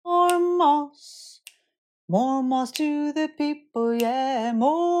moss. More moss to the people, yeah,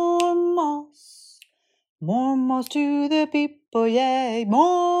 more moss. More moss to the people, yeah,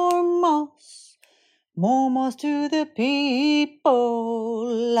 more moss. More moss to the people.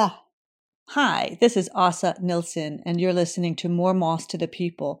 Hi, this is Asa Nilsson, and you're listening to More Moss to the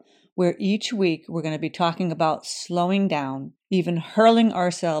People, where each week we're going to be talking about slowing down, even hurling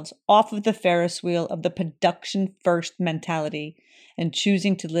ourselves off of the Ferris wheel of the production-first mentality, and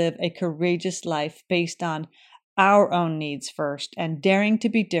choosing to live a courageous life based on our own needs first, and daring to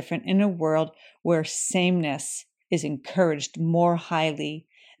be different in a world where sameness is encouraged more highly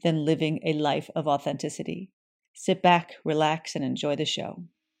than living a life of authenticity. Sit back, relax, and enjoy the show.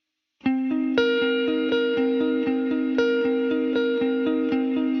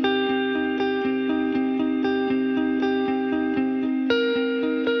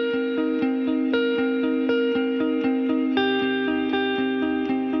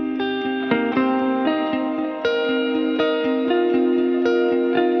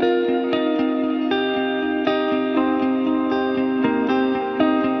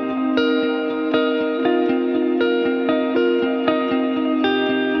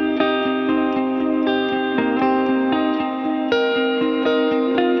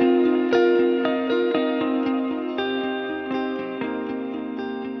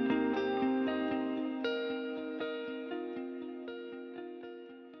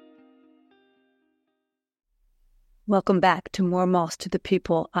 Welcome back to More Moss to the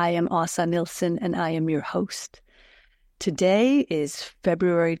People. I am Asa Nilsson, and I am your host. Today is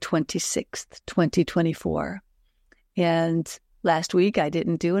February 26th, 2024. And last week I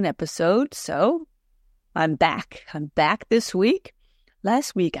didn't do an episode, so I'm back. I'm back this week.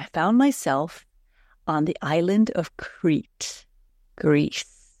 Last week I found myself on the island of Crete,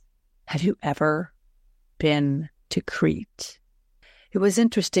 Greece. Have you ever been to Crete? It was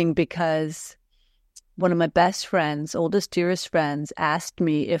interesting because one of my best friends, oldest, dearest friends, asked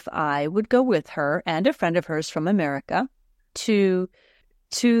me if I would go with her and a friend of hers from America to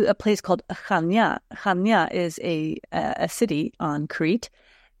a place called CHANIA. CHANIA is a city on Crete,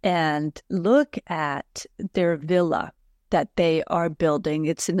 and look at their villa that they are building.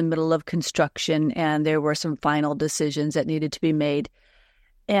 It's in the middle of construction, and there were some final decisions that needed to be made.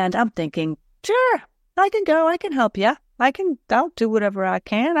 And I'm thinking, sure, I can go. I can help you. I'll do whatever I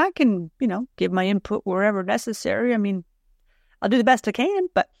can. I can, give my input wherever necessary. I mean, I'll do the best I can.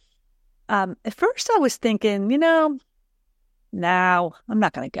 But at first I was thinking, no, I'm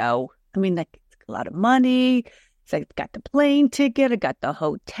not going to go. I mean, it's a lot of money. It's like, I got the plane ticket. I got the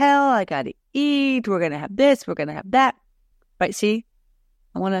hotel. I got to eat. We're going to have this. We're going to have that. Right? See,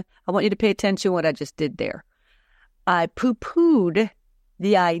 I want you to pay attention to what I just did there. I poo-pooed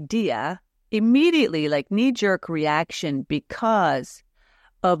the idea immediately, like knee-jerk reaction, because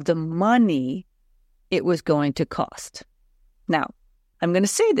of the money it was going to cost. Now, I'm going to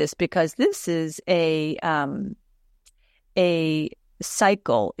say this because this is a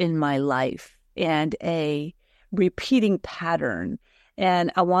cycle in my life and a repeating pattern.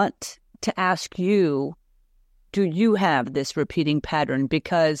 And I want to ask you, do you have this repeating pattern?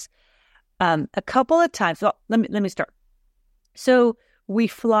 Because a couple of times, well, let me start. So we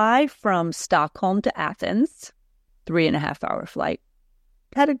fly from Stockholm to Athens, 3.5-hour flight.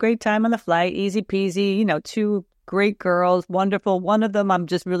 Had a great time on the flight, easy peasy, 2 great girls, wonderful. One of them I'm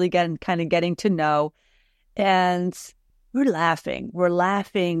just really getting to know. And we're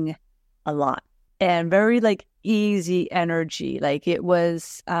laughing a lot, and very easy energy. It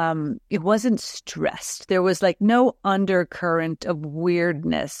wasn't stressed. There was no undercurrent of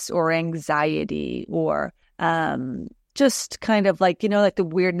weirdness or anxiety or, just kind of the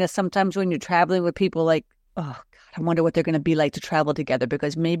weirdness sometimes when you're traveling with people, oh God, I wonder what they're going to be like to travel together,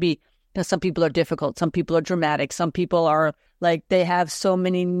 because maybe some people are difficult, some people are dramatic, some people are they have so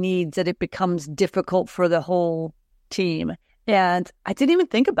many needs that it becomes difficult for the whole team. And I didn't even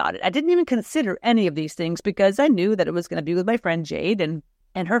think about it. I didn't even consider any of these things because I knew that it was going to be with my friend Jade and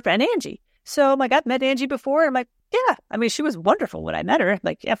her friend Angie. So I've met Angie before, and I'm like, yeah, I mean, she was wonderful when I met her.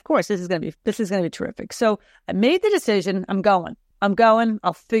 Yeah, of course, this is going to be terrific. So I made the decision. I'm going.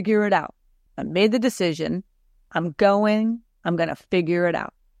 I'll figure it out. I made the decision. I'm going. I'm going to figure it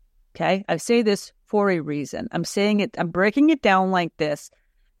out. Okay. I say this for a reason. I'm saying it. I'm breaking it down like this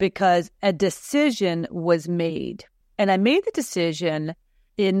because a decision was made, and I made the decision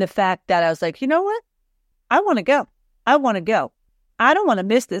in the fact that I was like, you know what? I want to go. I don't want to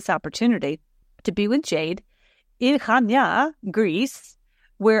miss this opportunity to be with Jade in CHANIA, Greece,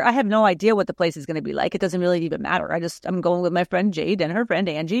 where I have no idea what the place is going to be like. It doesn't really even matter. I'm going with my friend Jade and her friend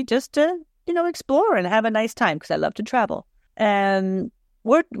Angie just to, explore and have a nice time because I love to travel. And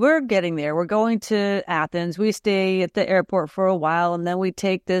we're getting there. We're going to Athens. We stay at the airport for a while, and then we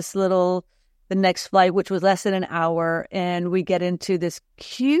take the next flight, which was less than an hour, and we get into this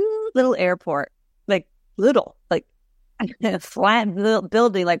cute little airport, like a flat little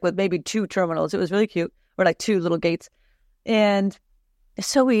building, like with maybe 2 terminals. It was really cute, or like 2 little gates, and it's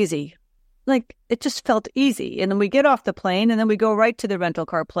so easy. Like, it just felt easy. And then we get off the plane, and then we go right to the rental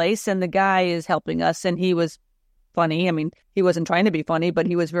car place, and the guy is helping us, and he was funny. I mean, he wasn't trying to be funny, but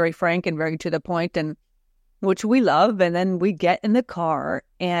he was very frank and very to the point, and which we love. And then we get in the car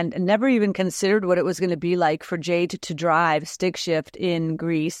and never even considered what it was going to be like for Jade to drive stick shift in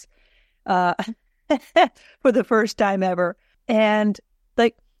Greece for the first time ever. And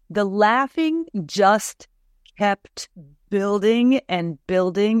like, the laughing just kept building and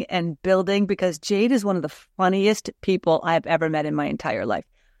building and building, because Jade is one of the funniest people I've ever met in my entire life.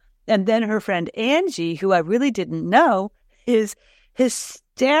 And then her friend Angie, who I really didn't know, is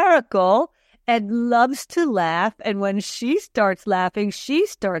hysterical and loves to laugh. And when she starts laughing, she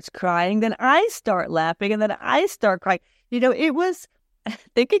starts crying. Then I start laughing, and then I start crying. You know, it was,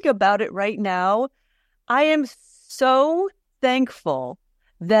 thinking about it right now, I am so thankful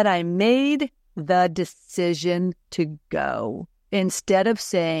that I made the decision to go, instead of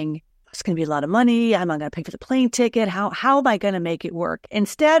saying, it's going to be a lot of money, I'm not going to pay for the plane ticket, how am I going to make it work?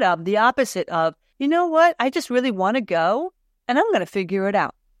 Instead of the opposite of, you know what, I just really want to go, and I'm going to figure it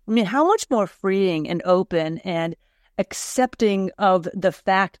out. I mean, how much more freeing and open and accepting of the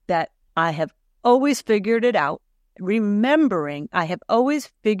fact that I have always figured it out, remembering I have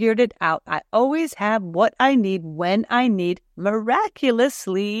always figured it out. I always have what I need when I need,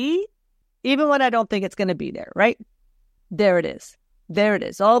 miraculously, even when I don't think it's going to be there, right? There it is. There it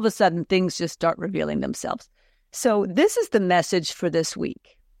is. All of a sudden, things just start revealing themselves. So this is the message for this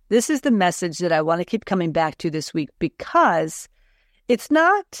week. This is the message that I want to keep coming back to this week, because it's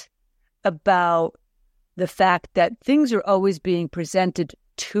not about the fact that things are always being presented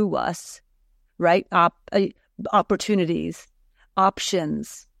to us, right? Opportunities,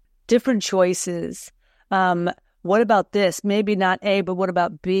 options, different choices. What about this? Maybe not A, but what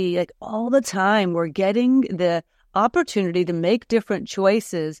about B? Like, all the time we're getting the opportunity to make different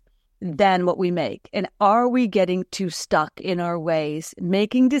choices than what we make. And are we getting too stuck in our ways,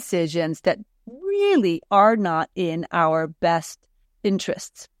 making decisions that really are not in our best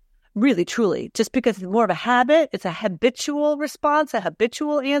interests? Really, truly. Just because it's more of a habit, it's a habitual response, a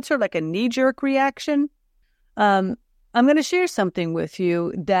habitual answer, like a knee-jerk reaction. I'm going to share something with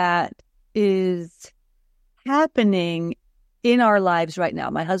you that is happening in our lives right now.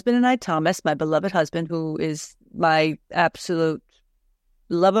 My husband and I, Thomas, my beloved husband, who is my absolute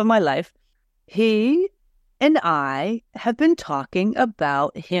love of my life, he and I have been talking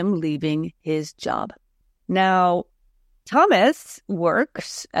about him leaving his job. Now, Thomas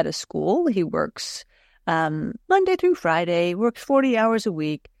works at a school. He works Monday through Friday, works 40 hours a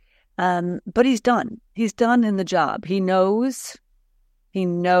week, but he's done. He's done in the job. He knows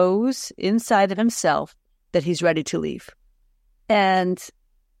inside of himself that he's ready to leave. And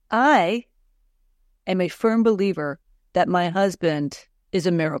I am a firm believer that my husband is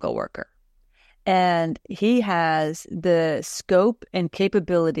a miracle worker. And he has the scope and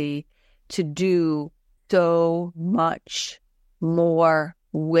capability to do so much more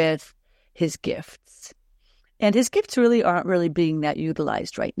with his gifts. And his gifts really aren't really being that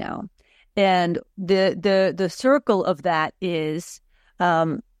utilized right now. And the circle of that is,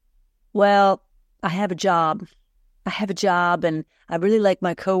 well, I have a job and I really like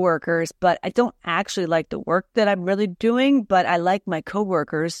my coworkers, but I don't actually like the work that I'm really doing, but I like my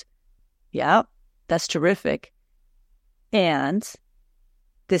coworkers. Yeah, that's terrific. And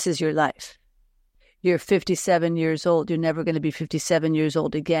this is your life. You're 57 years old. You're never going to be 57 years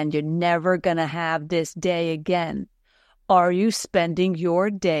old again. You're never going to have this day again. Are you spending your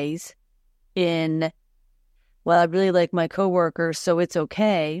days in, well, I really like my coworkers, so it's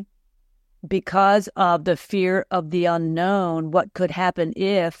okay, because of the fear of the unknown? What could happen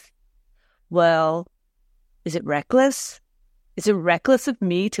if? Well, is it reckless? Is it reckless of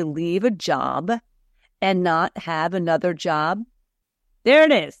me to leave a job and not have another job? There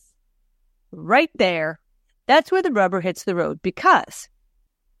it is. Right there. That's where the rubber hits the road, because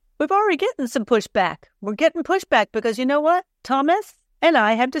we've already getting some pushback. We're getting pushback because, you know what? Thomas and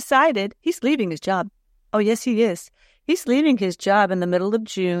I have decided he's leaving his job. Oh, yes, he is. He's leaving his job in the middle of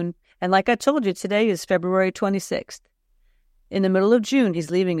June. And like I told you, today is February 26th. In the middle of June,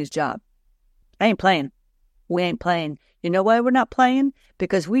 he's leaving his job. I ain't playing. We ain't playing. You know why we're not playing?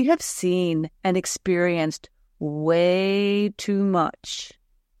 Because we have seen and experienced way too much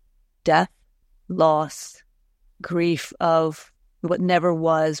death, loss, grief of what never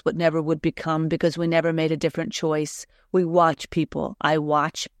was, what never would become, because we never made a different choice. We watch people. I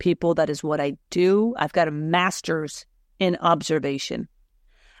watch people. That is what I do. I've got a master's in observation.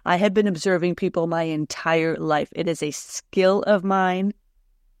 I have been observing people my entire life. It is a skill of mine.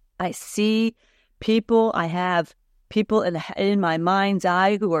 I see people. I have people in my mind's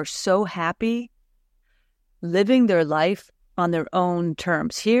eye who are so happy living their life on their own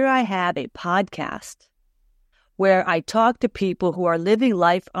terms. Here I have a podcast where I talk to people who are living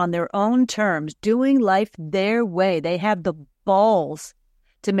life on their own terms, doing life their way. They have the balls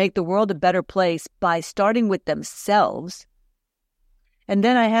to make the world a better place by starting with themselves. And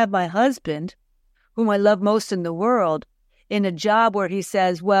then I have my husband, whom I love most in the world, in a job where he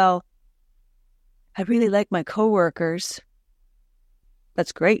says, well, I really like my coworkers.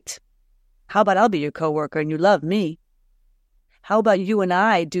 That's great. How about I'll be your coworker and you love me? How about you and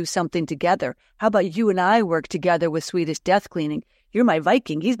I do something together? How about you and I work together with Swedish death cleaning? You're my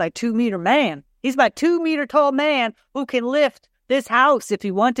Viking. He's my 2-meter man. He's my 2-meter tall man who can lift this house if he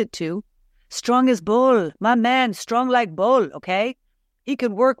wanted to. Strong as bull. My man, strong like bull, okay? He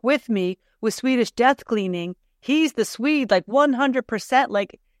can work with me with Swedish death cleaning. He's the Swede, like 100%.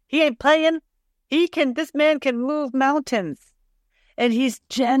 Like, he ain't playing. This man can move mountains. And he's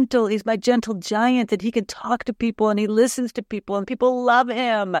gentle. He's my gentle giant. And he can talk to people and he listens to people and people love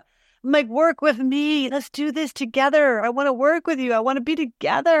him. I'm like, work with me. Let's do this together. I want to work with you. I want to be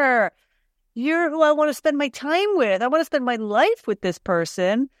together. You're who I want to spend my time with. I want to spend my life with this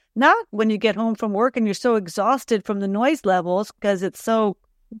person. Not when you get home from work and you're so exhausted from the noise levels because it's so,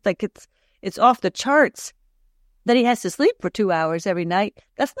 like, it's off the charts that he has to sleep for 2 hours every night.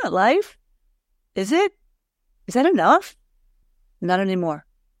 That's not life. Is it? Is that enough? Not anymore.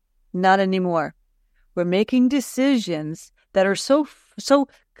 Not anymore. We're making decisions that are so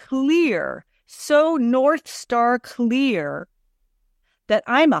clear, so North Star clear, that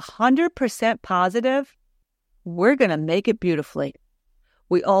I'm 100% positive we're going to make it beautifully.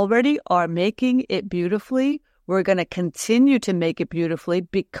 We already are making it beautifully. We're going to continue to make it beautifully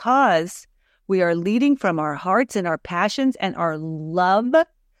because we are leading from our hearts and our passions and our love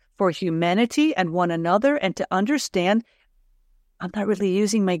for humanity and one another, and to understand I'm not really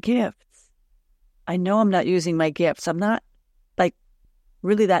using my gifts. I know I'm not using my gifts. I'm not like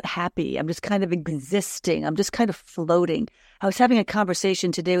really that happy. I'm just kind of existing. I'm just kind of floating. I was having a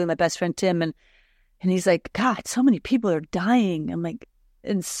conversation today with my best friend, Tim, and he's like, God, so many people are dying. I'm like,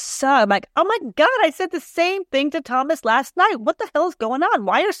 oh my God, I said the same thing to Thomas last night. What the hell is going on?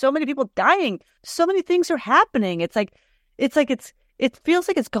 Why are so many people dying? So many things are happening. It feels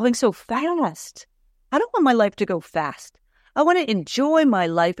like it's going so fast. I don't want my life to go fast. I want to enjoy my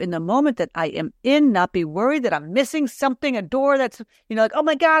life in the moment that I am in, not be worried that I'm missing something, a door that's, like, oh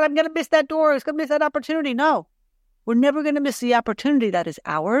my God, I'm going to miss that door. It's going to miss that opportunity. No, we're never going to miss the opportunity that is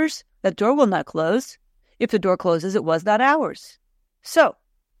ours. That door will not close. If the door closes, it was not ours. So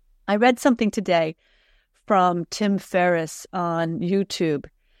I read something today from Tim Ferriss on YouTube,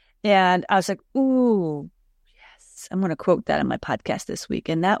 and I was like, ooh, yes, I'm going to quote that in my podcast this week.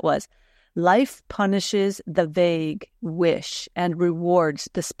 And that was, life punishes the vague wish and rewards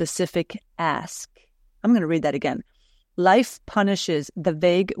the specific ask. I'm going to read that again. Life punishes the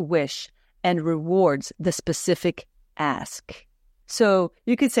vague wish and rewards the specific ask. So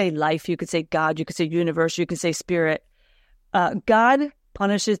you could say life, you could say God, you could say universe, you could say spirit. God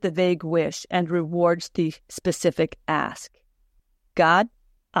punishes the vague wish and rewards the specific ask. God,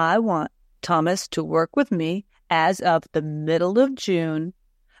 I want Thomas to work with me as of the middle of June.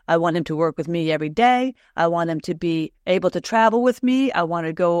 I want him to work with me every day. I want him to be able to travel with me. I want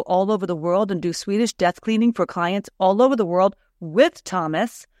to go all over the world and do Swedish death cleaning for clients all over the world with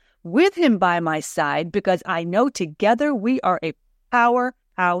Thomas, with him by my side, because I know together we are a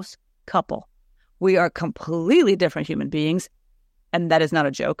powerhouse couple. We are completely different human beings, and that is not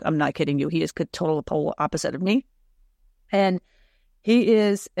a joke. I'm not kidding you. He is the total polar opposite of me, and he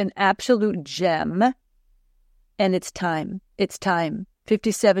is an absolute gem, and it's time. It's time.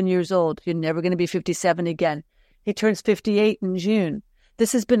 57 years old. You're never going to be 57 again. He turns 58 in June.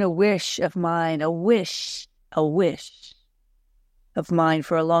 This has been a wish of mine, a wish of mine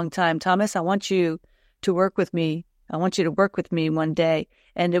for a long time. Thomas, I want you to work with me. I want you to work with me one day.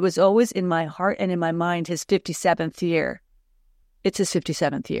 And it was always in my heart and in my mind his 57th year. It's his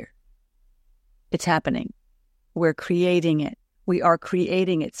 57th year. It's happening. We're creating it. We are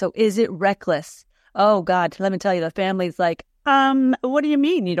creating it. So is it reckless? Oh, God, let me tell you, the family's like, what do you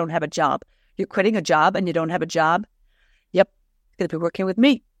mean you don't have a job? You're quitting a job and you don't have a job? Yep, going to be working with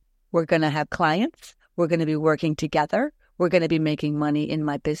me. We're going to have clients. We're going to be working together. We're going to be making money in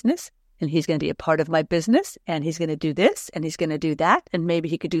my business. and he's going to be a part of my business, and he's going to do this, and he's going to do that, and maybe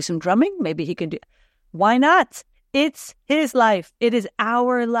he could do some drumming. Maybe he can do... Why not? It's his life. It is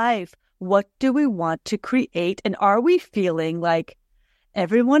our life. What do we want to create? And are we feeling like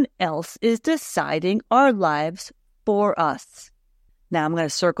everyone else is deciding our lives for us? Now I'm going to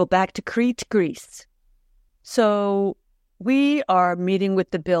circle back to Crete, Greece. So we are meeting with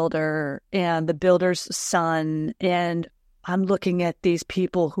the builder and the builder's son, and I'm looking at these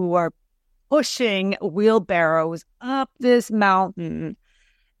people who are pushing wheelbarrows up this mountain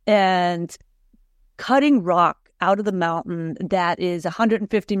and cutting rock out of the mountain that is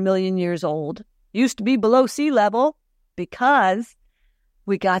 150 million years old, used to be below sea level, because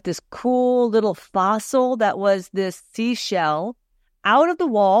we got this cool little fossil that was this seashell out of the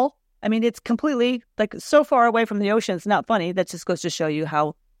wall. I mean, it's completely, like, so far away from the ocean, it's not funny. That just goes to show you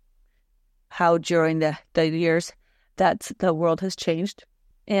how during the years that the world has changed.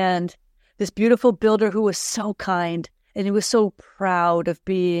 And this beautiful builder who was so kind, and he was so proud of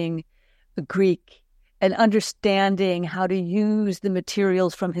being a Greek and understanding how to use the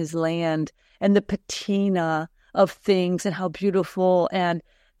materials from his land and the patina of things and how beautiful, and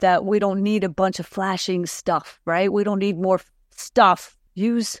that we don't need a bunch of flashing stuff, right? We don't need more stuff.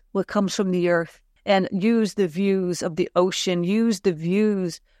 Use what comes from the earth and use the views of the ocean, use the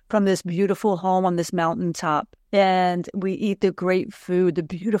views from this beautiful home on this mountaintop. And we eat the great food, the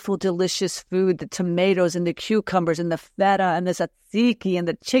beautiful, delicious food, the tomatoes and the cucumbers and the feta and the tzatziki and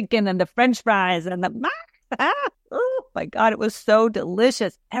the chicken and the French fries and the... Oh my God, it was so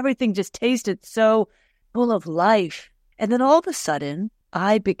delicious. Everything just tasted so full of life. And then all of a sudden,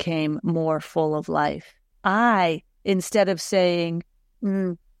 I became more full of life. Instead of saying,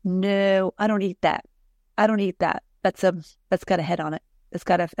 no, I don't eat that. I don't eat that. That's got a head on it.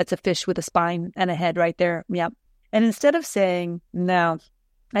 That's a fish with a spine and a head right there. Yep. And instead of saying no,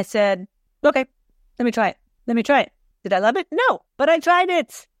 I said, okay, let me try it. Let me try it. Did I love it? No, but I tried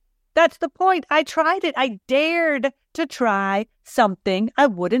it. That's the point. I tried it. I dared to try something I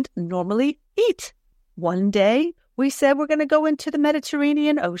wouldn't normally eat. One day, we said we're going to go into the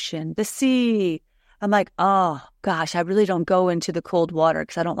Mediterranean Ocean, the sea. I'm like, oh, gosh, I really don't go into the cold water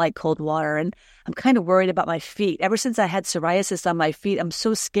because I don't like cold water. And I'm kind of worried about my feet. Ever since I had psoriasis on my feet, I'm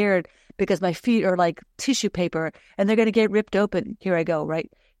so scared because my feet are like tissue paper and they're going to get ripped open. Here I go,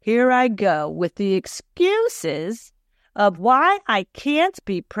 right? Here I go with the excuses of why I can't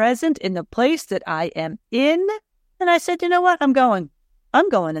be present in the place that I am in. And I said, you know what? I'm going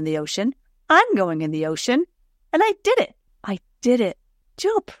in the ocean. I'm going in the ocean. And I did it. I did it. Do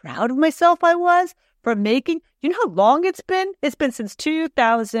you know how proud of myself I was for making, you know how long it's been? It's been since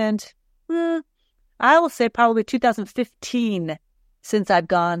 2000, I will say probably 2015 since I've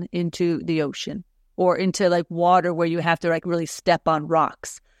gone into the ocean or into like water where you have to like really step on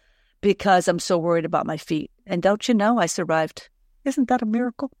rocks because I'm so worried about my feet. And don't you know, I survived. Isn't that a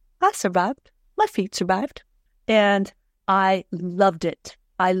miracle? I survived. My feet survived. And I loved it.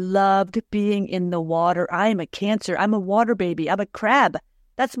 I loved being in the water. I am a Cancer. I'm a water baby. I'm a crab.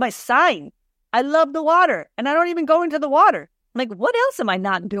 That's my sign. I love the water, and I don't even go into the water. Like, what else am I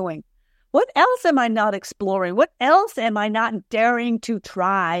not doing? What else am I not exploring? What else am I not daring to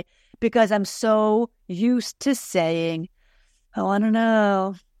try? Because I'm so used to saying, oh, I don't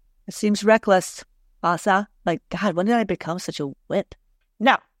know. It seems reckless, Asa. Like, God, when did I become such a wimp?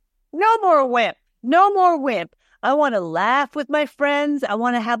 No more wimp. No more wimp. I want to laugh with my friends. I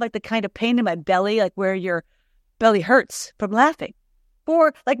want to have like the kind of pain in my belly, like where your belly hurts from laughing.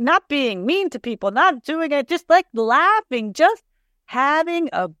 For like not being mean to people, not doing it, just like laughing, just having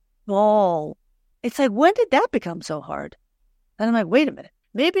a ball. It's like, when did that become so hard? And I'm like, wait a minute.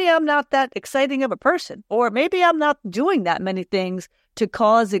 Maybe I'm not that exciting of a person, or maybe I'm not doing that many things to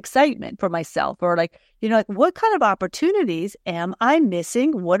cause excitement for myself, or like, you know, like what kind of opportunities am I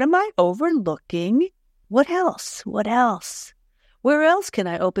missing? What am I overlooking? What else? What else? Where else can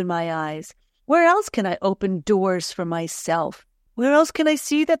I open my eyes? Where else can I open doors for myself? Where else can I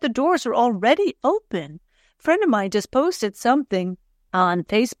see that the doors are already open? A friend of mine just posted something on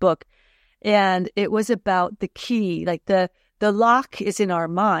Facebook, and it was about the key. Like the lock is in our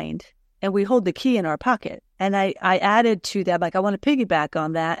mind, and we hold the key in our pocket. And I added to that, like, I want to piggyback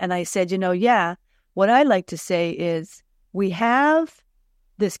on that. And I said, you know, yeah, what I like to say is we have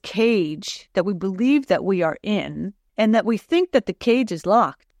this cage that we believe that we are in, and that we think that the cage is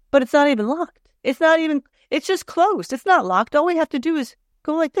locked, but it's not even locked. It's just closed. It's not locked. All we have to do is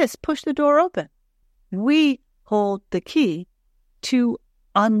go like this, push the door open. We hold the key to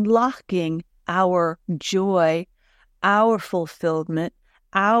unlocking our joy, our fulfillment,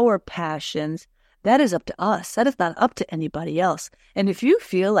 our passions, That is up to us. That is not up to anybody else. And if you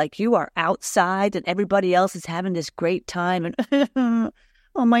feel like you are outside and everybody else is having this great time and,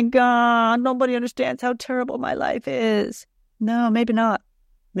 oh my God, nobody understands how terrible my life is. No, maybe not.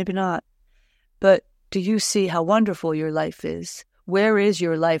 Maybe not. But do you see how wonderful your life is? Where is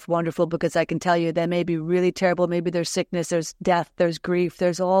your life wonderful? Because I can tell you that may be really terrible. Maybe there's sickness, there's death, there's grief,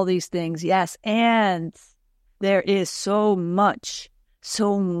 there's all these things. Yes. And there is so much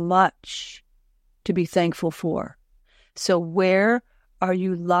to be thankful for. So where are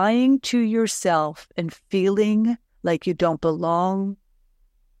you lying to yourself and feeling like you don't belong,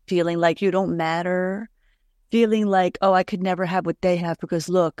 feeling like you don't matter, feeling like, oh, I could never have what they have because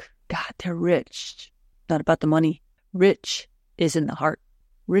look, God, they're rich. Not about the money. Rich is in the heart.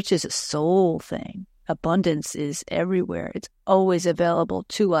 Rich is a soul thing. Abundance is everywhere. It's always available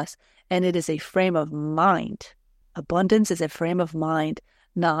to us. And it is a frame of mind. Abundance is a frame of mind,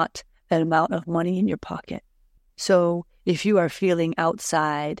 not an amount of money in your pocket. So if you are feeling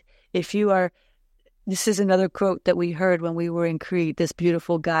outside, this is another quote that we heard when we were in Crete, this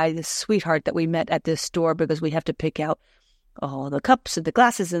beautiful guy, this sweetheart that we met at this store because we have to pick out all the cups and the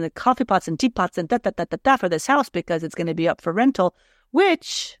glasses and the coffee pots and teapots and da for this house because it's going to be up for rental,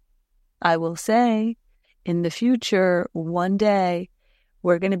 which I will say in the future, one day,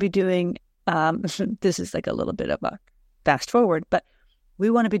 we're going to be doing, this is like a little bit of a fast forward, but we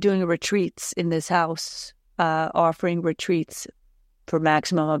want to be doing retreats in this house, offering retreats for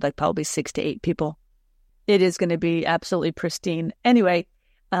maximum of like probably 6 to 8 people. It is going to be absolutely pristine. Anyway,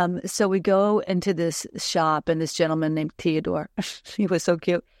 so we go into this shop and this gentleman named Theodore, he was so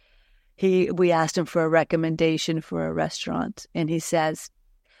cute. We asked him for a recommendation for a restaurant and he says,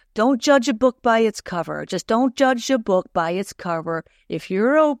 don't judge a book by its cover. Just don't judge a book by its cover. If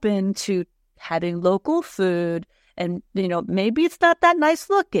you're open to having local food and, maybe it's not that nice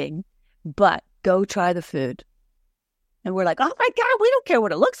looking, but go try the food. And we're like, oh my God, we don't care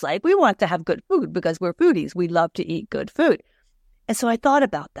what it looks like. We want to have good food because we're foodies. We love to eat good food. And so I thought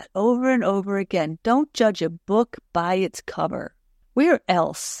about that over and over again. Don't judge a book by its cover. Where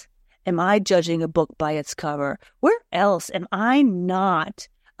else am I judging a book by its cover? Where else am I not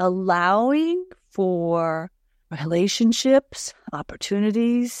allowing for relationships,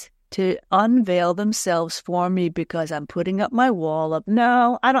 opportunities to unveil themselves for me because I'm putting up my wall of,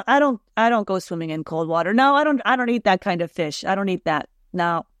 no, I don't go swimming in cold water. No, I don't eat that kind of fish. I don't eat that.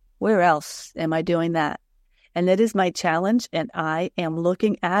 Now, where else am I doing that? And that is my challenge, and I am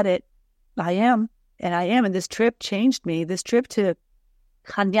looking at it. I am. And this trip changed me. This trip to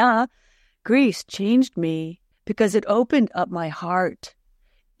CHANIA, Greece, changed me because it opened up my heart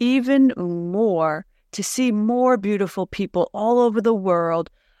even more to see more beautiful people all over the world.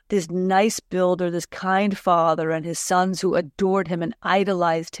 This nice builder, this kind father, and his sons who adored him and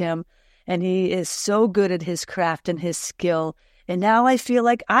idolized him. And he is so good at his craft and his skill. And now I feel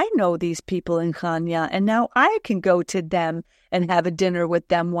like I know these people in CHANIA, and now I can go to them and have a dinner with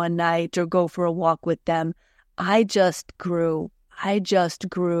them one night or go for a walk with them. I just grew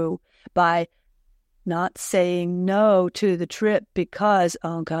by not saying no to the trip because,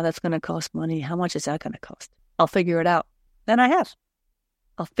 oh God, that's going to cost money. How much is that going to cost? I'll figure it out. And I have.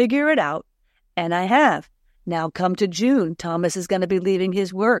 I'll figure it out. And I have. Now come to June, Thomas is going to be leaving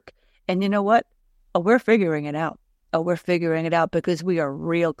his work. And you know what? Oh, we're figuring it out. We're figuring it out because we are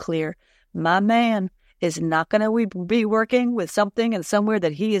real clear. My man is not going to be working with something and somewhere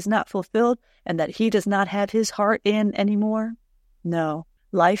that he is not fulfilled and that he does not have his heart in anymore. No.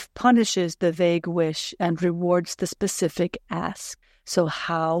 Life punishes the vague wish and rewards the specific ask. So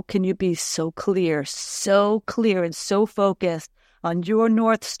how can you be so clear and so focused on your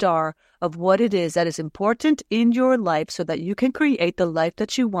North Star of what it is that is important in your life so that you can create the life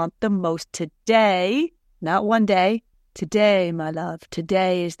that you want the most today, not one day. Today, my love,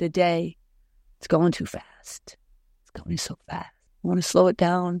 today is the day. It's going too fast. It's going so fast. You want to slow it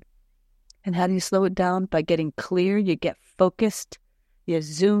down. And how do you slow it down? By getting clear. You get focused. You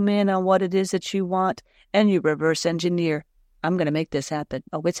zoom in on what it is that you want, and you reverse engineer. I'm going to make this happen.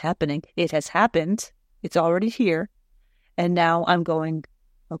 Oh, it's happening. It has happened. It's already here. And now I'm going,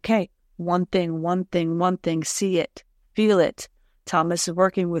 okay, one thing, see it, feel it. Thomas is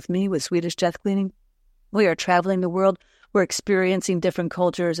working with me with Swedish Death Cleaning. We are traveling the world. We're experiencing different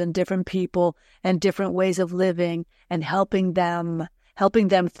cultures and different people and different ways of living and helping them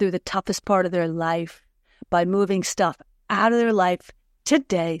through the toughest part of their life by moving stuff out of their life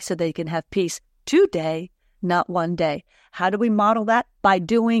today so they can have peace today, not one day. How do we model that? By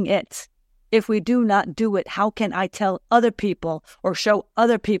doing it. If we do not do it, how can I tell other people or show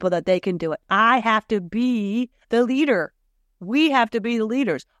other people that they can do it? I have to be the leader. We have to be the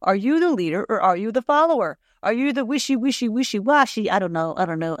leaders. Are you the leader or are you the follower? Are you the wishy-washy? I don't know.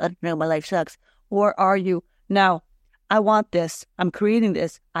 My life sucks. Or are you, now, I want this. I'm creating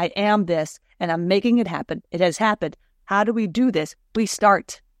this. I am this. And I'm making it happen. It has happened. How do we do this? We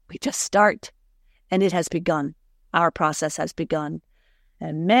start. We just start. And it has begun. Our process has begun.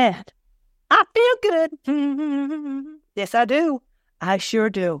 And man, I feel good. Yes, I do. I sure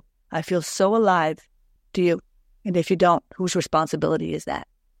do. I feel so alive. Do you? And if you don't, whose responsibility is that?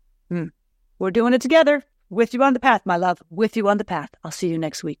 We're doing it together. With you on the path, my love. With you on the path. I'll see you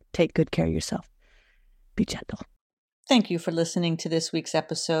next week. Take good care of yourself. Be gentle. Thank you for listening to this week's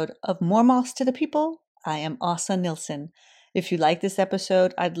episode of More Moths to the People. I am Asa Nilsson. If you like this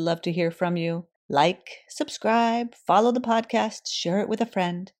episode, I'd love to hear from you. Like, subscribe, follow the podcast, share it with a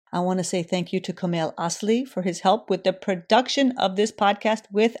friend. I want to say thank you to Kamel Asli for his help with the production of this podcast.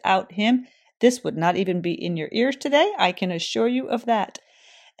 Without him, this would not even be in your ears today. I can assure you of that.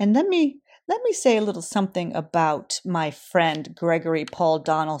 And let me say a little something about my friend Gregory Paul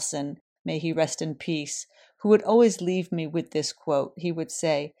Donaldson, may he rest in peace, who would always leave me with this quote. He would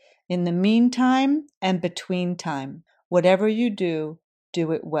say, "In the meantime and between time, whatever you do,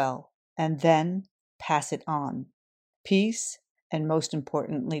 do it well, and then pass it on. Peace, and most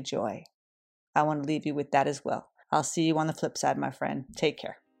importantly, joy." I want to leave you with that as well. I'll see you on the flip side, my friend. Take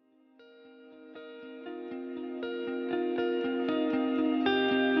care.